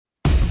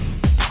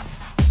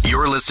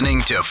You're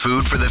listening to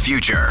Food for the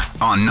Future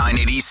on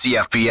 980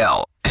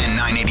 CFPL and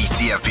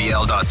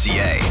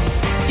 980CFPL.ca.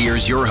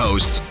 Here's your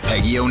host,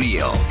 Peggy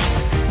O'Neill.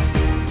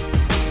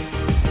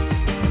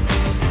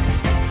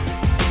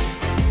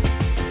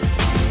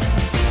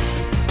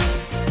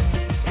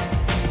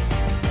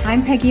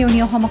 I'm Peggy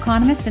O'Neill, home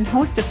economist and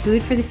host of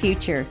Food for the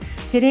Future.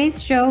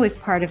 Today's show is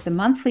part of the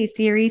monthly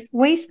series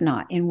Waste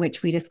Not, in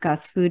which we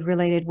discuss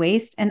food-related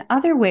waste and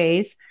other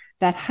ways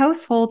that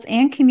households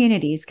and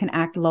communities can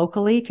act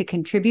locally to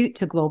contribute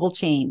to global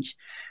change.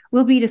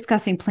 We'll be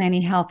discussing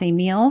planning healthy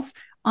meals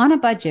on a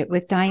budget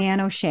with Diane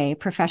O'Shea,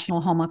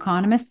 professional home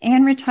economist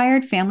and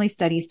retired family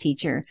studies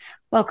teacher.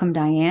 Welcome,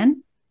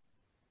 Diane.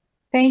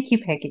 Thank you,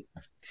 Peggy.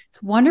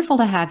 It's wonderful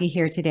to have you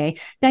here today.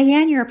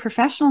 Diane, you're a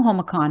professional home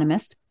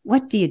economist.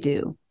 What do you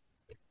do?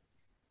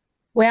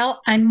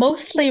 Well, I'm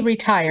mostly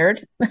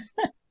retired,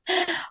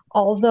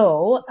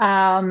 although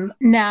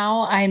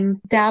now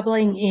I'm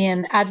dabbling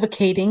in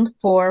advocating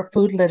for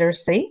food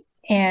literacy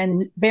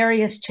and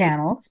various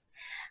channels.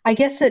 I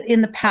guess that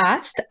in the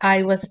past,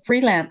 I was a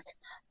freelance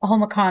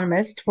home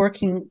economist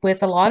working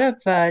with a lot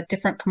of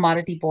different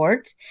commodity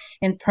boards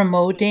in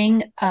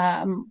promoting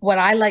what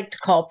I like to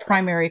call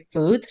primary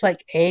foods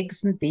like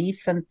eggs and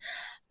beef and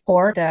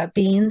pork,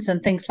 beans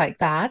and things like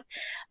that.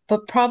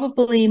 But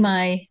probably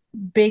my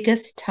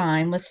biggest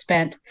time was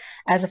spent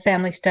as a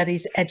family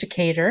studies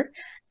educator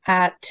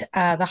at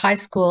the high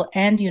school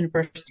and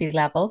university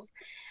levels.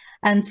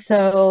 And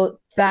so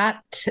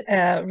that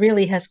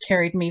really has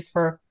carried me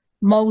for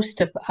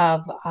most of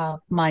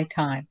my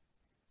time.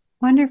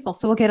 Wonderful.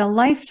 So we'll get a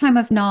lifetime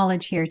of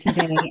knowledge here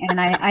today. And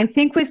I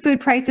think with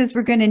food prices,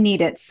 we're going to need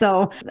it.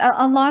 So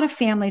a lot of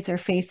families are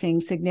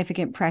facing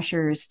significant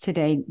pressures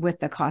today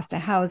with the cost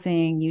of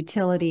housing,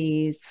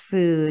 utilities,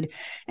 food.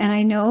 And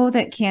I know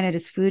that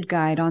Canada's Food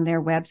Guide, on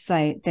their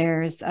website,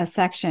 there's a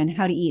section,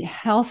 How to Eat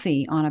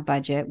Healthy on a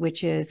Budget,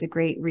 which is a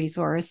great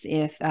resource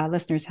if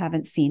listeners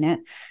haven't seen it.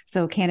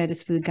 So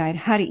Canada's Food Guide,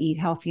 How to Eat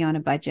Healthy on a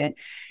Budget.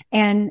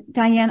 And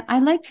Diane,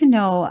 I'd like to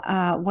know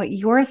what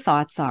your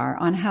thoughts are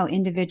on how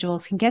individuals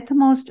can get the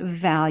most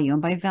value,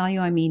 and by value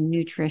I mean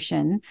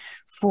nutrition,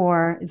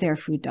 for their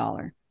food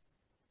dollar.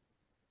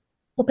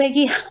 Well,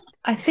 Peggy,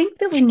 I think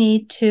that we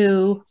need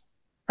to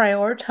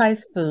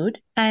prioritize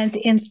food and,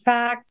 in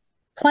fact,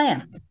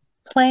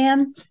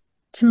 plan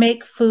to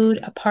make food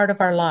a part of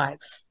our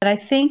lives. But I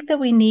think that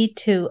we need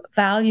to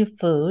value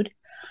food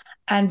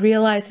and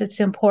realize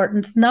its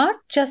importance, not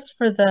just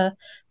for the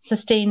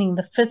sustaining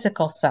the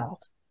physical self,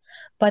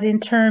 but in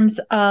terms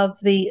of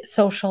the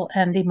social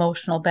and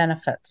emotional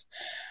benefits.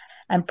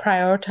 And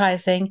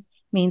prioritizing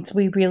means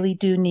we really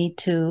do need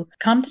to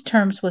come to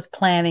terms with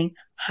planning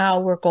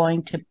how we're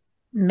going to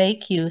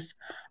make use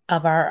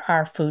of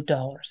our food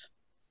dollars.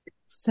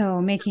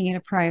 So making it a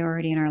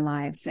priority in our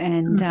lives.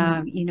 And,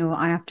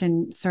 I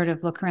often sort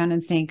of look around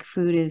and think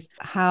food is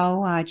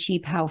how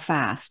cheap, how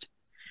fast.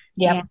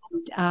 Yep.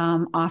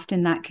 And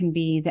often that can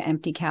be the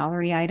empty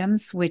calorie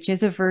items, which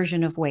is a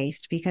version of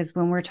waste, because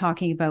when we're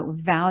talking about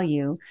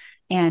value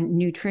and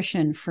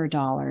nutrition for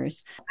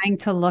dollars, trying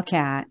to look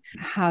at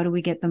how do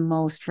we get the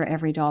most for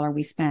every dollar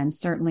we spend.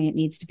 Certainly it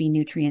needs to be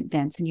nutrient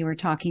dense. And you were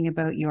talking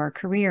about your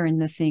career and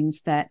the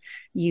things that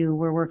you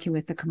were working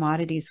with the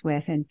commodities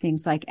with, and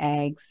things like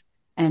eggs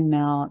and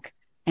milk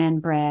and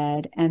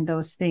bread and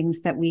those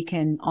things that we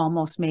can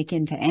almost make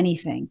into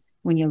anything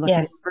when you look at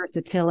its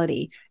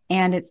versatility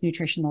and its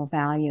nutritional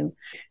value.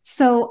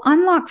 So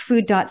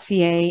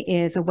unlockfood.ca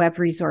is a web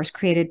resource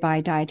created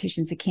by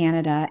Dietitians of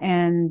Canada,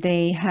 and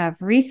they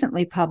have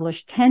recently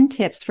published 10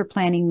 tips for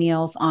planning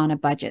meals on a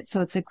budget.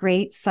 So it's a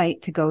great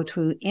site to go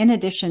to, in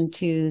addition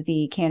to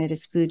the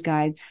Canada's Food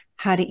Guide,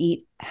 How to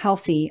Eat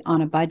Healthy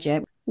on a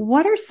Budget.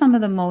 What are some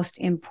of the most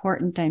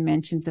important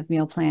dimensions of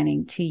meal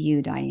planning to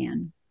you,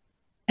 Diane?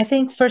 I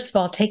think, first of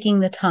all, taking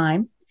the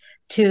time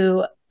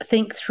to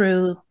think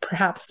through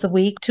perhaps the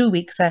week, 2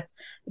 weeks,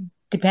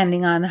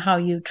 depending on how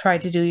you try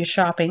to do your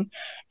shopping,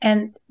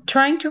 and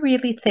trying to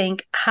really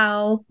think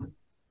how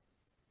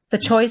the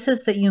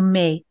choices that you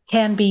make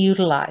can be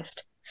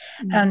utilized.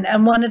 Mm-hmm.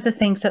 And one of the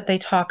things that they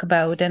talk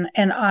about, and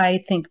I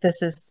think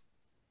this is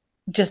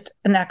just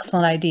an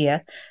excellent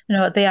idea,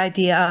 the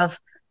idea of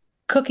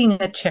cooking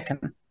a chicken,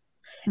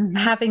 mm-hmm.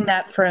 having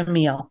that for a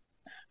meal,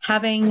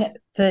 having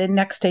the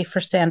next day for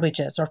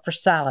sandwiches or for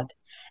salad,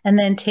 and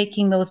then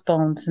taking those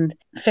bones and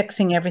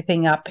fixing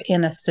everything up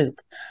in a soup.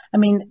 I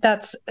mean,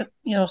 that's,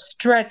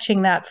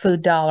 stretching that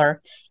food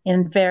dollar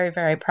in very,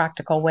 very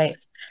practical ways.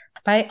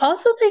 But I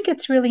also think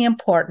it's really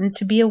important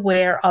to be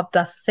aware of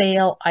the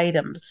sale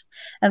items.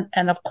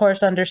 And of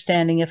course,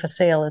 understanding if a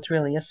sale is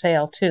really a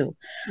sale too.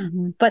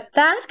 Mm-hmm. But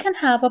that can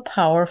have a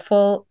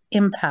powerful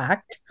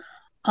impact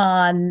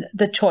on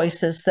the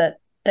choices that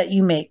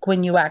you make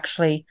when you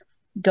actually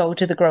go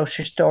to the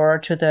grocery store or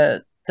to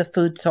the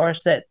food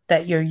source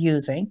that you're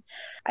using.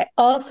 I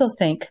also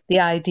think the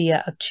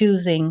idea of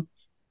choosing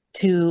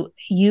to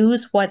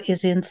use what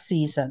is in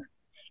season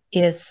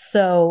is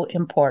so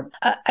important.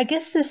 I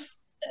guess this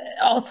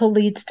also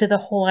leads to the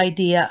whole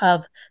idea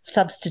of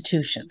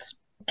substitutions.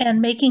 and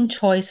making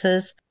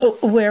choices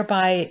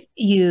whereby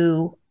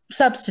you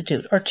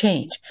substitute or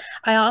change.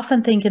 I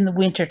often think in the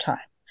wintertime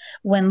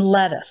when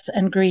lettuce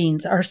and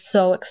greens are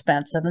so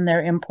expensive and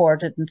they're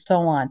imported and so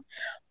on,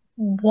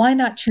 why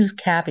not choose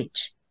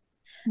cabbage?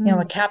 You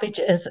know, a cabbage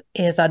is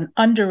an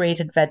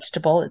underrated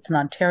vegetable. It's an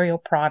Ontario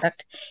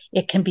product.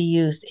 It can be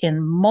used in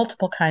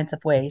multiple kinds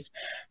of ways.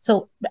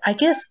 So I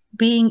guess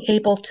being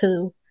able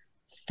to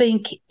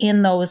think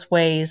in those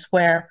ways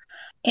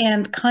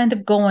and kind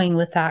of going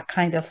with that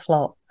kind of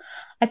flow.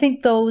 I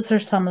think those are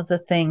some of the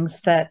things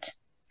that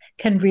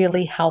can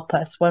really help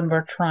us when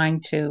we're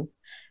trying to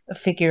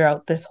figure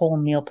out this whole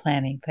meal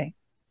planning thing.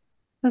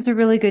 Those are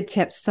really good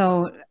tips.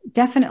 So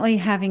definitely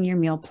having your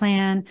meal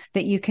plan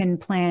that you can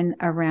plan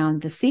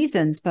around the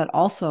seasons, but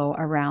also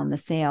around the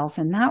sales.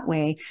 And that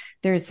way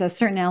there's a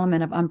certain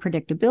element of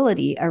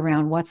unpredictability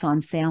around what's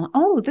on sale.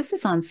 Oh, this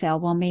is on sale.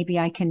 Well, maybe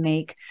I can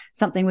make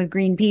something with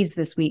green peas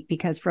this week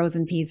because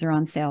frozen peas are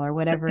on sale or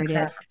whatever it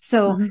is.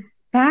 So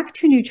back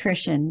to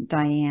nutrition,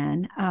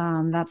 Diane.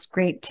 That's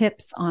great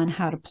tips on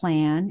how to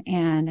plan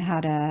and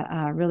how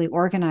to really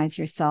organize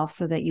yourself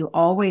so that you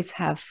always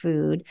have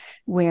food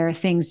where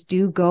things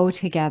do go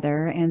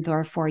together and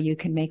therefore you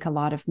can make a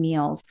lot of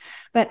meals.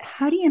 But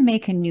how do you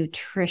make a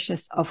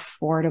nutritious,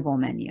 affordable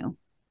menu?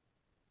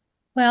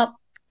 Well,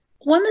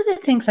 one of the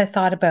things I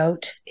thought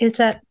about is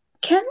that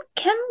can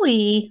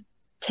we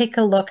take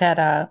a look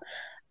at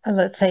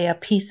let's say a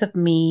piece of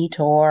meat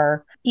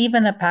or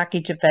even a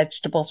package of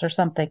vegetables or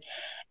something.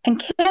 And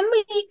can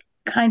we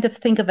kind of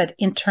think of it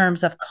in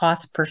terms of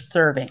cost per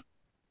serving?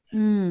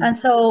 And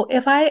so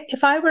if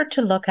I were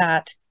to look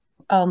at,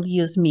 I'll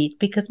use meat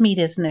because meat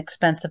is an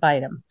expensive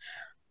item.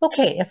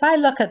 Okay, if I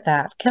look at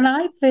that, can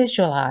I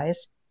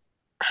visualize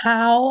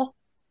how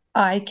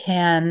I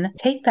can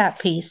take that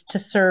piece to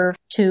serve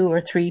 2 or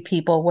 3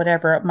 people,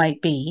 whatever it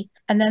might be?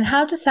 And then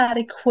how does that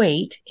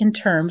equate in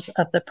terms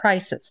of the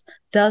prices?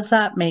 Does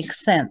that make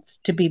sense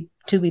to be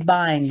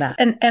buying that?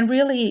 And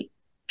really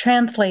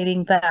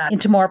translating that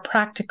into more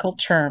practical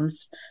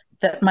terms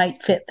that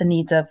might fit the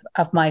needs of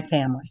my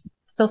family.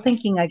 So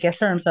thinking, I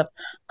guess, in terms of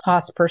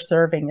cost per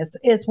serving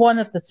is one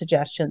of the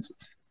suggestions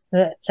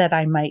that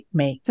I might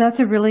make. So that's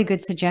a really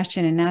good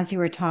suggestion. And as you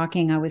were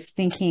talking, I was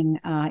thinking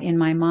in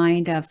my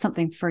mind of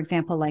something, for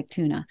example, like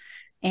tuna.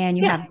 And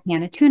you have a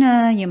can of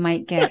tuna, you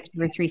might get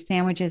 2 or 3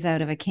 sandwiches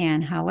out of a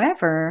can.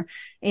 However,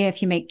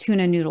 if you make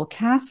tuna noodle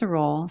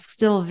casserole,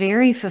 still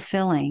very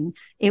fulfilling,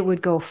 it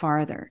would go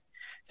farther.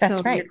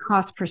 That's right. Your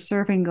cost per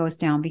serving goes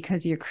down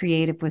because you're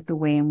creative with the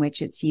way in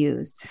which it's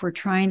used. If we're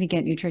trying to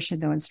get nutrition,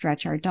 though, and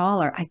stretch our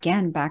dollar,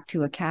 again, back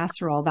to a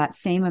casserole, that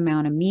same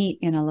amount of meat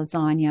in a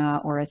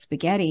lasagna or a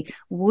spaghetti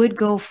would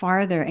go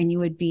farther and you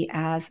would be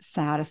as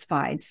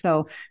satisfied.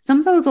 So some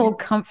of those old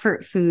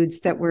comfort foods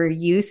that we're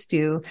used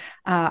to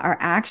are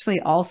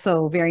actually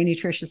also very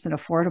nutritious and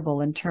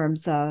affordable in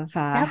terms of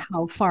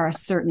how far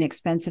certain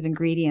expensive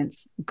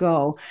ingredients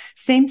go.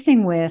 Same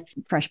thing with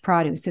fresh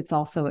produce. It's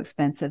also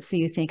expensive. So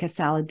you think a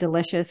salad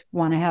delicious,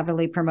 want to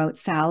heavily promote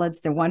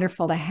salads. They're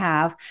wonderful to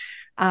have.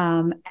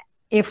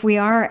 If we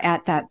are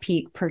at that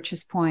peak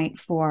purchase point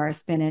for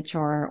spinach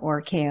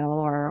or kale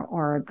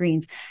or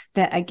greens,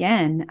 that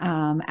again,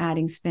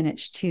 adding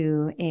spinach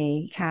to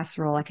a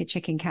casserole, like a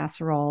chicken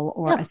casserole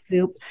or a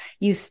soup,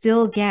 you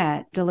still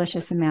get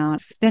delicious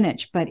amount of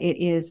spinach, but it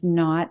is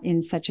not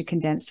in such a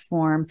condensed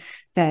form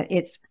that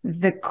it's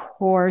the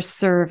core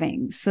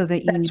serving so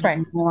that you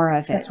need more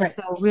of it.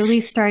 So really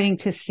starting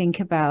to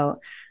think about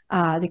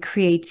the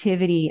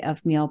creativity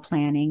of meal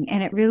planning.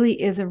 And it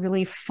really is a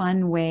really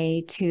fun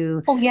way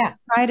to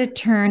try to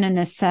turn a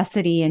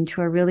necessity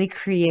into a really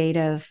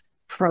creative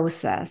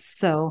process.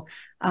 So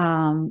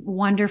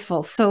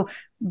wonderful. So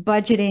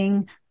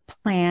budgeting,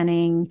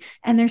 planning,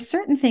 and there's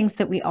certain things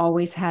that we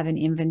always have in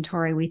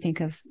inventory. We think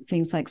of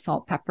things like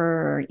salt,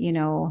 pepper,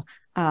 or,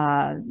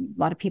 a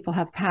lot of people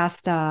have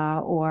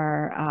pasta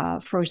or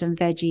frozen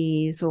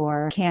veggies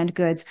or canned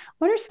goods.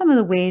 What are some of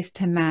the ways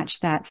to match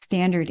that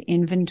standard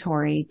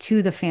inventory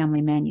to the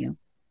family menu?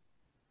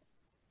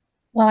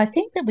 Well, I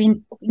think that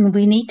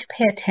we need to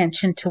pay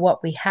attention to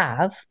what we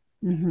have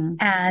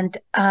and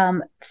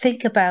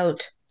think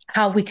about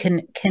how we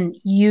can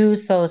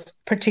use those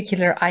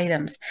particular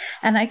items.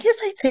 And I guess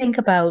I think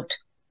about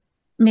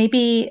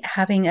maybe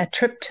having a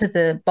trip to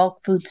the bulk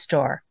food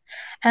store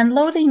and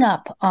loading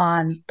up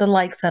on the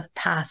likes of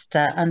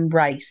pasta and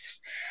rice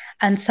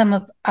and some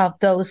of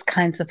those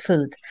kinds of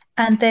foods.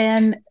 And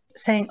then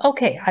saying,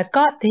 okay, I've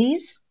got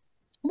these.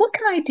 What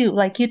can I do?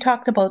 Like you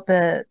talked about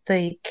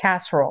the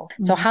casserole.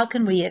 So how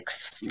can we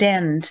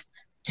extend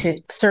to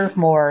serve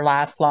more or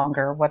last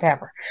longer or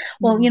whatever?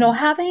 Well,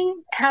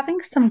 having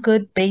some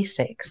good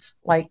basics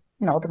like,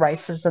 the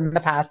rices and the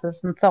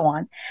pastas and so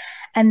on,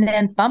 and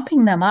then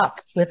bumping them up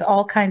with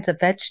all kinds of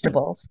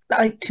vegetables.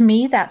 Like, to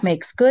me, that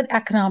makes good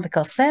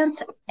economical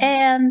sense.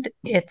 And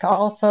it's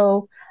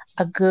also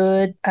a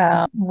good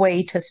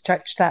way to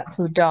stretch that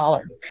food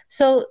dollar.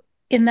 So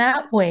in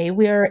that way,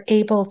 we're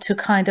able to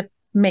kind of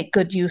make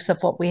good use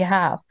of what we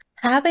have.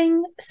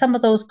 Having some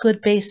of those good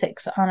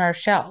basics on our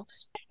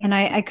shelves And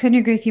I couldn't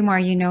agree with you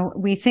more.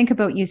 We think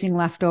about using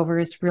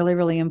leftovers, really,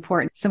 really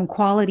important. Some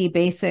quality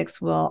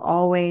basics will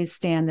always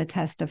stand the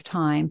test of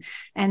time.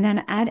 And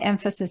then add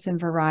emphasis and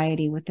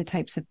variety with the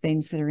types of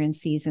things that are in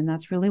season.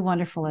 That's really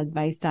wonderful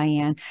advice,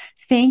 Diane.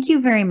 Thank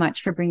you very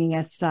much for bringing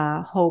us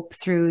hope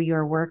through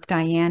your work,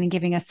 Diane, and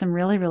giving us some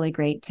really, really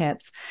great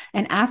tips.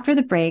 And after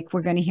the break,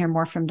 we're going to hear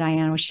more from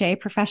Diane O'Shea,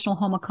 professional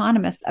home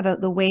economist, about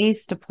the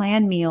ways to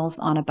plan meals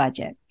on a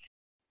budget.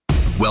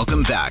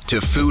 Welcome back to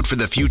Food for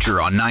the Future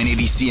on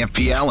 980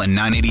 CFPL and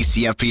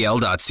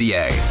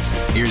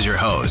 980CFPL.ca. Here's your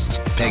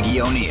host,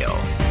 Peggy O'Neill.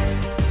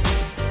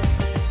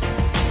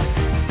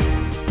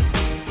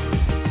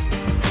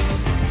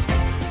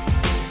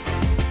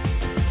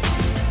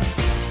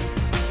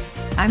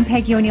 I'm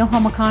Peggy O'Neill,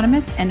 home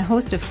economist and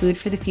host of Food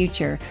for the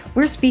Future.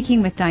 We're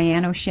speaking with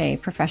Diane O'Shea,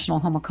 professional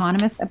home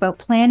economist, about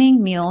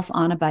planning meals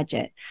on a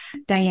budget.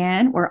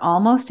 Diane, we're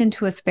almost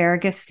into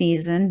asparagus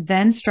season,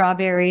 then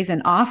strawberries,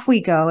 and off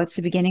we go. It's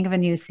the beginning of a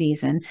new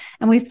season.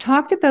 And we've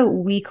talked about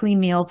weekly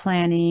meal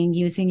planning,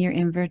 using your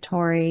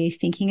inventory,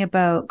 thinking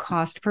about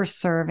cost per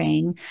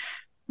serving.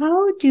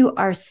 How do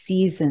our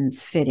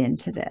seasons fit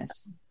into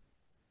this?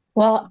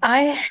 Well,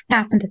 I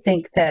happen to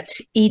think that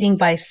eating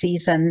by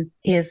season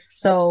is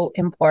so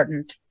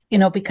important,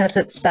 because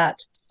it's that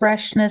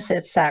freshness,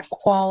 it's that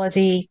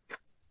quality,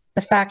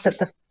 the fact that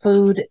the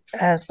food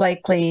has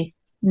likely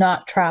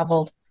not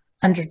traveled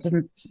hundreds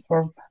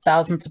or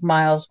thousands of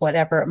miles,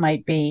 whatever it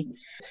might be,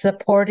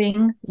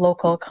 supporting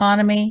local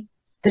economy.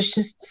 There's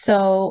just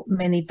so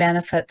many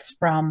benefits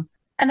from,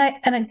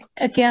 and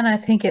again, I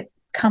think it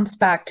comes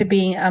back to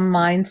being a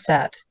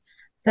mindset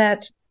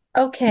that,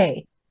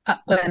 okay,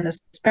 when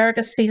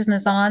asparagus season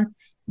is on,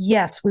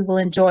 yes, we will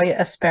enjoy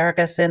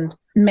asparagus in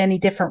many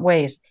different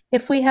ways.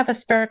 If we have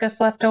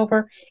asparagus left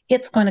over,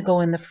 it's going to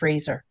go in the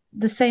freezer.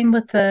 The same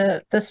with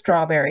the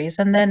strawberries.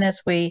 And then as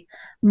we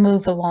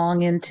move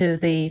along into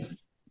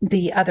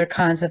the other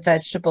kinds of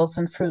vegetables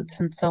and fruits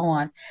and so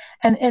on,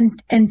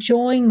 and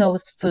enjoying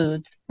those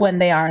foods when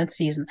they are in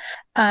season.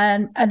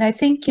 And I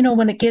think,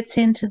 when it gets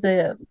into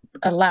the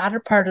latter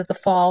part of the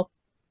fall,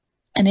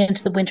 and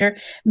into the winter,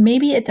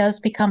 maybe it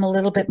does become a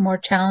little bit more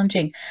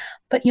challenging.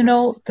 But,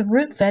 the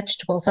root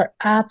vegetables are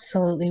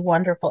absolutely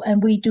wonderful.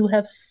 And we do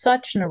have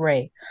such an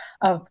array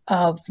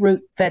of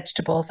root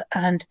vegetables.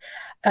 And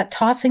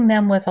tossing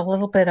them with a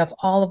little bit of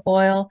olive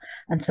oil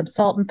and some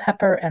salt and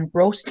pepper and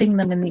roasting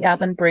them in the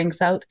oven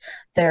brings out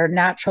their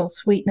natural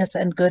sweetness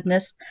and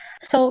goodness.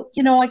 So,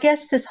 I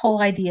guess this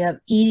whole idea of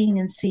eating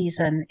in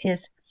season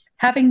is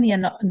having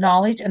the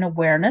knowledge and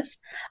awareness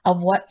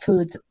of what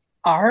foods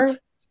are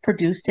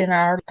produced in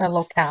our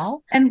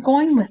locale and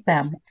going with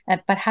them,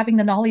 but having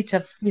the knowledge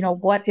of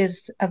what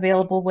is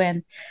available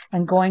when,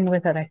 and going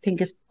with it, I think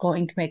is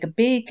going to make a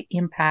big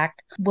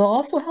impact. Will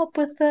also help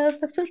with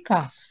the food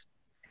costs.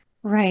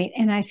 Right.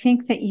 And I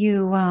think that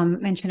you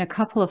mentioned a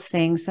couple of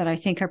things that I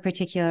think are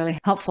particularly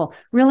helpful.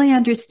 Really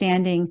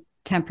understanding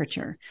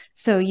temperature.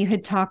 So you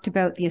had talked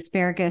about the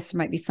asparagus, there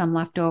might be some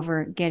left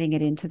over, getting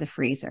it into the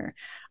freezer.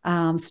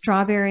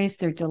 Strawberries,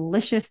 they're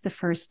delicious the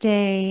first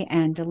day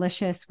and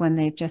delicious when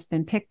they've just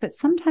been picked, but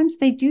sometimes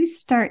they do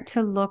start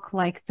to look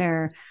like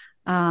they're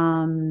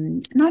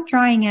not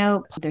drying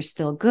out. They're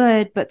still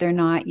good, but they're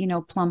not,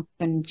 plump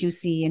and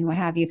juicy and what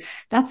have you.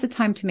 That's the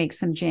time to make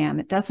some jam.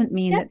 It doesn't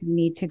mean that you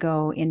need to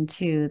go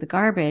into the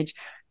garbage.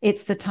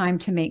 It's the time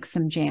to make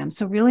some jam.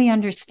 So really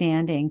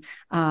understanding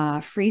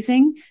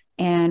freezing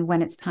and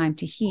when it's time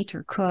to heat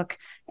or cook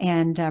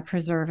and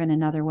preserve in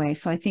another way.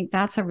 So I think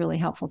that's a really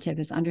helpful tip,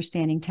 is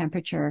understanding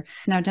temperature.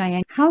 Now,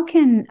 Diane, how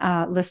can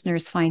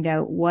listeners find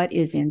out what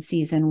is in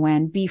season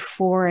when,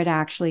 before it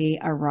actually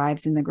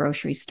arrives in the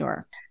grocery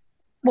store?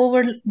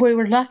 Well, we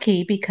were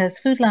lucky because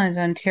Foodlines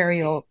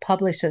Ontario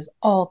publishes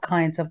all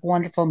kinds of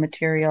wonderful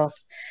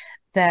materials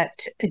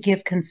that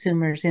give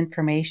consumers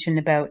information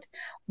about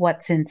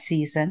what's in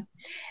season.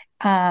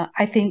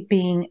 I think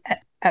being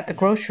at the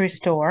grocery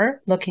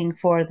store, looking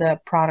for the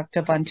Product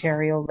of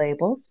Ontario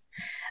labels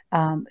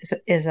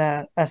is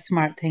a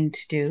smart thing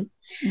to do.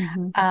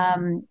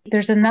 Mm-hmm.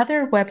 There's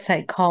another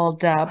website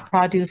called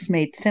Produce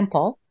Made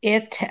Simple.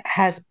 It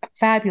has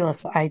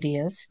fabulous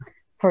ideas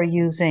for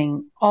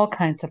using all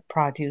kinds of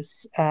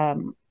produce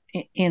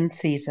in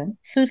season.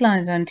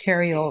 Foodlines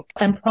Ontario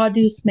and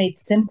Produce Made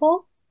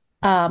Simple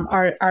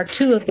are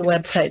two of the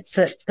websites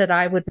that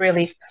I would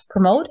really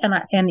promote,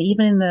 and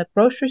even in the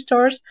grocery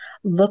stores,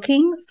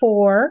 looking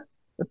for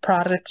the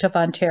Product of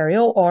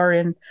Ontario,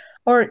 or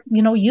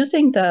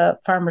using the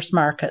farmers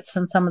markets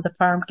and some of the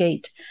farm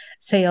gate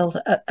sales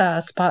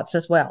spots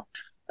as well.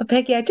 But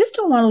Peggy, I just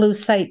don't want to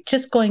lose sight,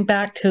 just going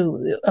back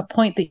to a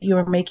point that you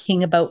were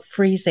making about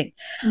freezing.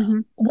 Mm-hmm.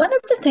 One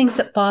of the things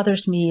that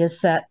bothers me is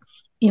that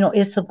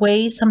is the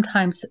way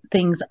sometimes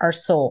things are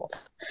sold.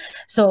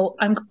 So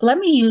let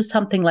me use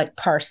something like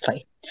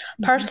parsley.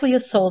 Mm-hmm. Parsley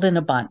is sold in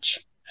a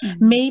bunch.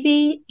 Mm-hmm.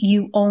 Maybe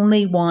you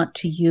only want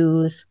to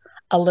use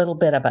a little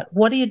bit of it.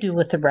 What do you do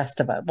with the rest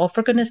of it? Well,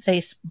 for goodness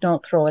sakes,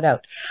 don't throw it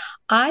out.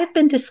 I've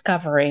been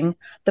discovering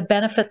the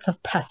benefits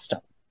of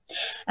pesto.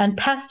 And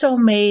pesto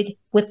made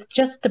with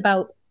just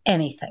about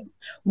anything,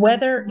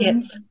 whether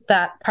it's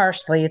that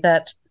parsley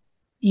that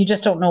you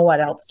just don't know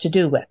what else to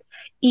do with,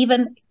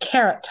 even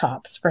carrot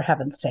tops, for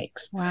heaven's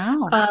sakes.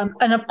 Wow.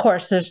 And of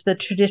course, there's the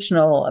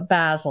traditional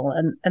basil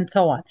and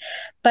so on.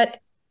 But,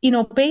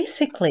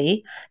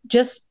 basically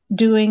just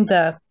doing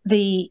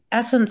the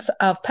essence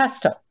of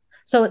pesto.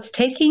 So it's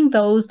taking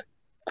those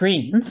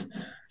greens,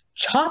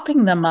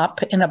 chopping them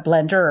up in a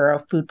blender or a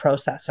food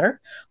processor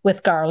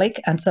with garlic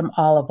and some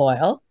olive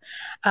oil.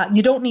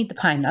 You don't need the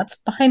pine nuts.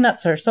 Pine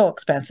nuts are so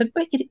expensive,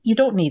 but you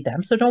don't need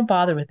them, so don't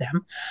bother with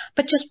them.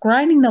 But just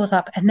grinding those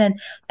up,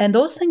 and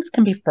those things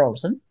can be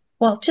frozen.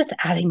 Well, just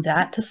adding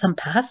that to some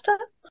pasta,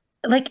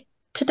 like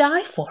to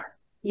die for.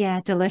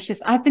 Yeah,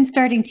 delicious. I've been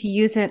starting to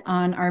use it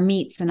on our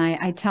meats, and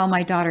I tell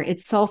my daughter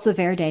it's salsa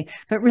verde,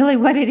 but really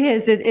what it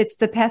is, it's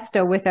the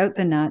pesto without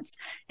the nuts.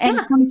 And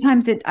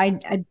sometimes I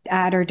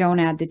add or don't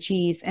add the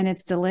cheese, and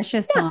it's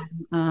delicious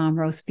on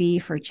roast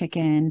beef or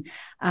chicken.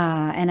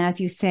 And as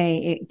you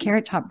say,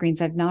 carrot top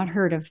greens, I've not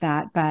heard of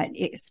that, but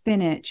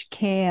spinach,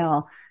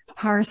 kale,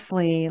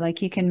 parsley,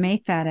 like you can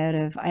make that out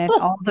of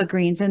all the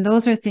greens. And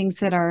those are things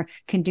that are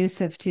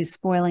conducive to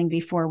spoiling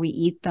before we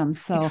eat them.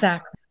 So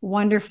exactly.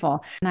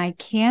 Wonderful. And I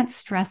can't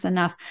stress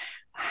enough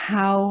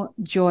how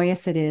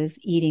joyous it is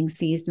eating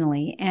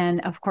seasonally. And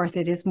of course,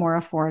 it is more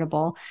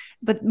affordable.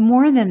 But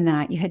more than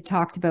that, you had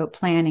talked about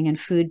planning and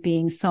food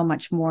being so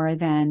much more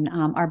than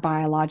our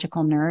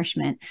biological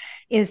nourishment,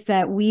 is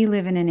that we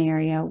live in an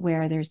area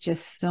where there's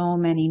just so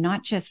many,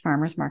 not just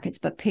farmers markets,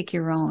 but pick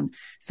your own.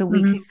 So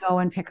we could go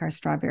and pick our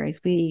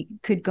strawberries. We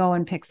could go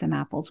and pick some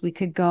apples. We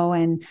could go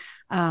and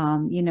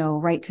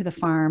right to the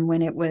farm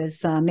when it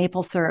was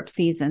maple syrup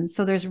season.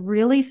 So there's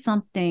really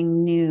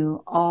something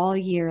new all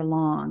year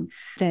long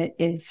that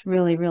is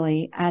really,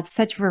 really adds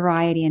such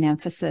variety and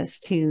emphasis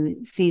to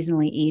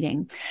seasonally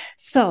eating.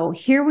 So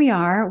here we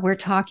are. We're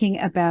talking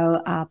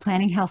about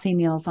planning healthy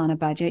meals on a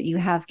budget. You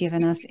have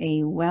given us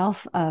a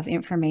wealth of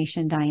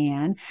information,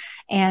 Diane.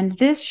 And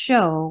this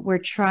show, we're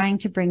trying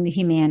to bring the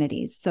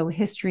humanities, so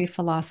history,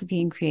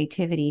 philosophy, and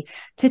creativity,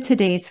 to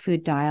today's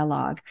food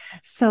dialogue.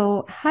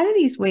 So how do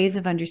these ways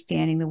of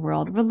understanding the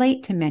world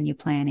relate to menu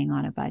planning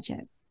on a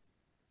budget?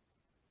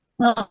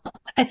 Well,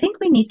 I think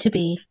we need to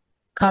be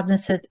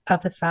cognizant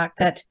of the fact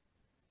that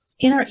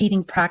in our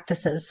eating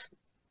practices,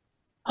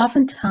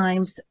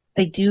 oftentimes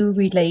they do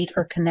relate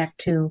or connect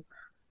to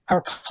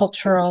our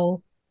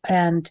cultural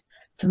and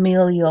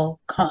familial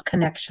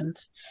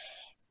connections,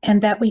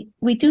 and that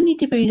we do need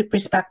to be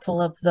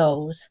respectful of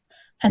those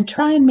and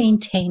try and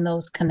maintain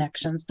those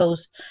connections,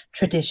 those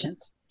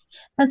traditions.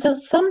 And so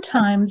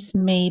sometimes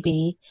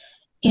maybe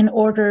in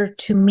order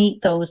to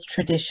meet those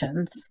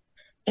traditions,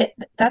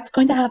 that's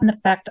going to have an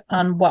effect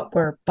on what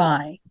we're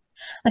buying.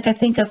 Like I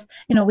think of,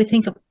 we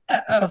think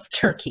of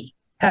turkey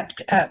at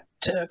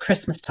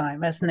Christmas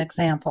time as an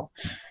example.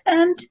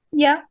 And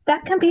yeah,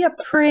 that can be a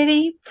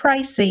pretty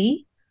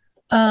pricey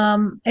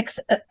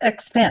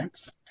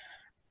expense.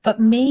 But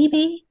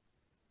maybe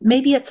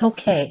it's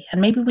okay.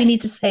 And maybe we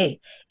need to say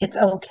it's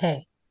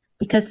okay,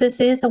 because this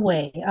is a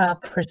way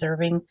of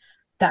preserving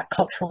that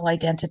cultural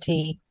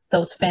identity,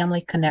 those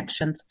family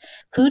connections.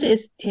 Food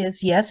is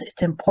yes,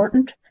 it's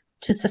important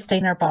to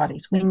sustain our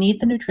bodies. We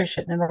need the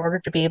nutrition in order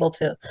to be able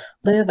to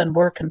live and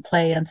work and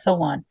play and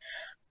so on.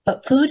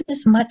 But food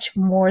is much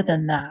more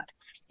than that.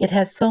 It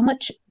has so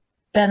much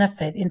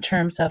benefit in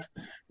terms of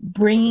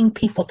bringing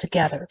people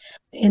together,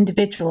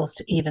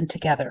 individuals even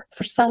together,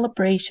 for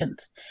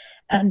celebrations,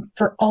 and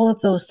for all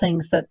of those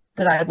things that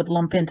I would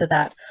lump into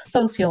that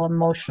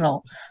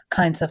socio-emotional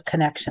kinds of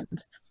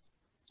connections.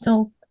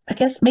 So I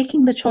guess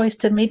making the choice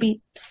to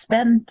maybe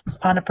spend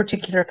on a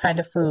particular kind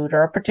of food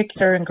or a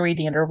particular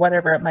ingredient or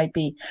whatever it might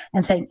be,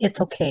 and saying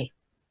it's okay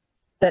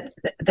that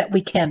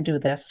we can do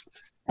this,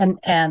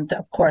 and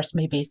of course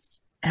maybe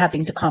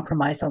having to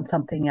compromise on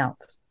something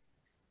else.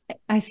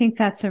 I think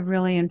that's a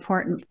really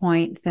important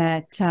point,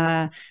 that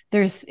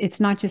it's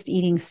not just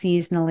eating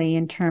seasonally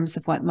in terms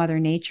of what Mother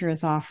Nature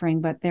is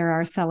offering, but there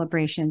are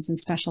celebrations and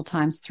special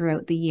times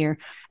throughout the year,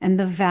 and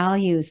the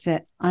values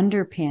that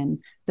underpin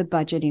the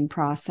budgeting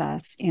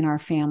process in our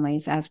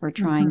families as we're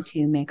trying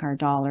to make our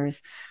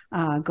dollars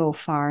go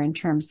far in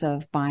terms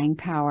of buying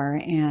power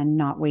and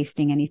not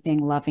wasting anything,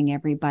 loving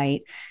every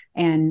bite,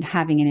 and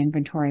having an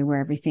inventory where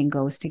everything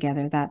goes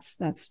together.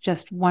 That's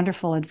just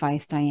wonderful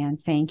advice, Diane.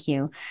 Thank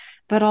you.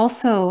 But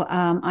also,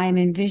 I'm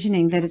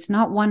envisioning that it's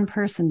not one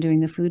person doing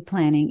the food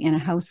planning in a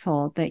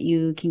household, that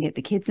you can get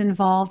the kids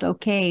involved.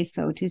 Okay,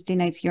 so Tuesday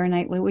night's your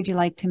night. What would you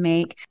like to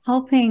make?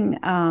 Helping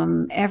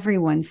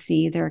everyone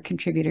see they're a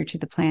contributor to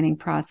the planning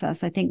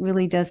process, I think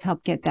really does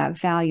help get that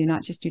value,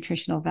 not just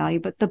nutritional value,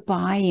 but the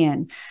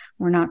buy-in.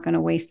 We're not going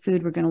to waste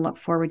food. We're going to look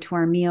forward to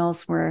our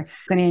meals. We're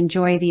going to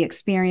enjoy the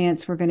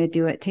experience. We're going to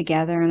do it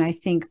together. And I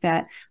think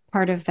that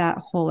part of that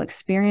whole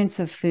experience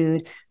of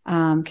food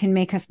can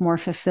make us more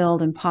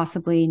fulfilled and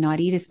possibly not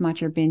eat as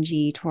much or binge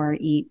eat or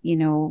eat,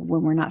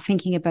 when we're not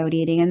thinking about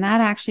eating. And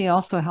that actually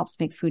also helps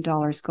make food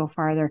dollars go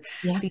farther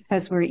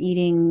because we're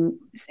eating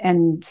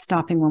and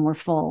stopping when we're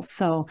full.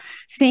 So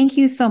thank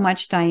you so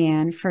much,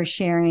 Diane, for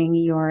sharing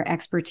your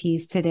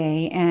expertise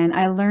today. And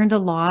I learned a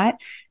lot,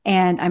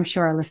 and I'm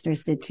sure our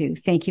listeners did too.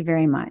 Thank you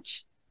very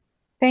much.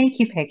 Thank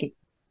you, Peggy.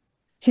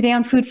 Today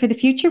on Food for the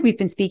Future, we've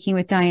been speaking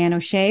with Diane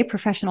O'Shea,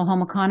 professional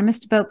home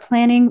economist, about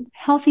planning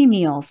healthy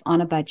meals on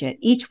a budget.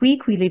 Each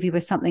week, we leave you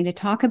with something to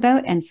talk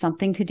about and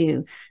something to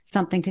do.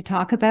 Something to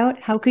talk about: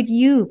 how could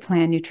you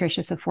plan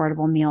nutritious,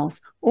 affordable meals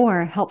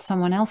or help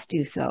someone else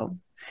do so?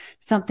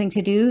 Something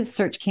to do: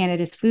 search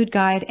Canada's Food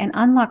Guide and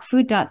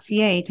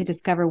unlockfood.ca to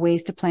discover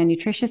ways to plan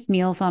nutritious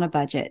meals on a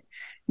budget.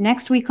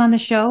 Next week on the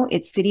show,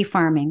 it's City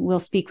Farming. We'll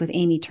speak with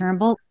Amy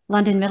Turnbull,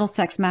 London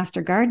Middlesex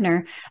Master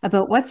Gardener,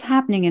 about what's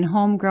happening in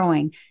home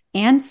growing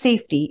and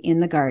safety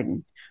in the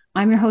garden.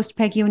 I'm your host,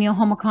 Peggy O'Neill,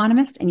 home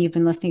economist, and you've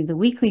been listening to the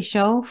weekly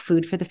show,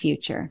 Food for the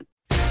Future.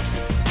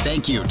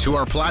 Thank you to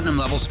our platinum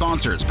level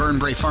sponsors,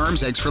 Burnbrae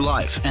Farms, Eggs for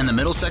Life, and the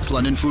Middlesex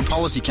London Food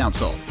Policy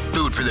Council.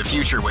 Food for the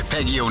Future with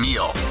Peggy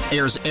O'Neill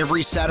airs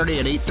every Saturday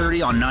at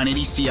 8:30 on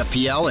 980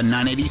 CFPL and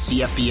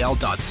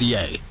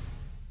 980CFPL.ca.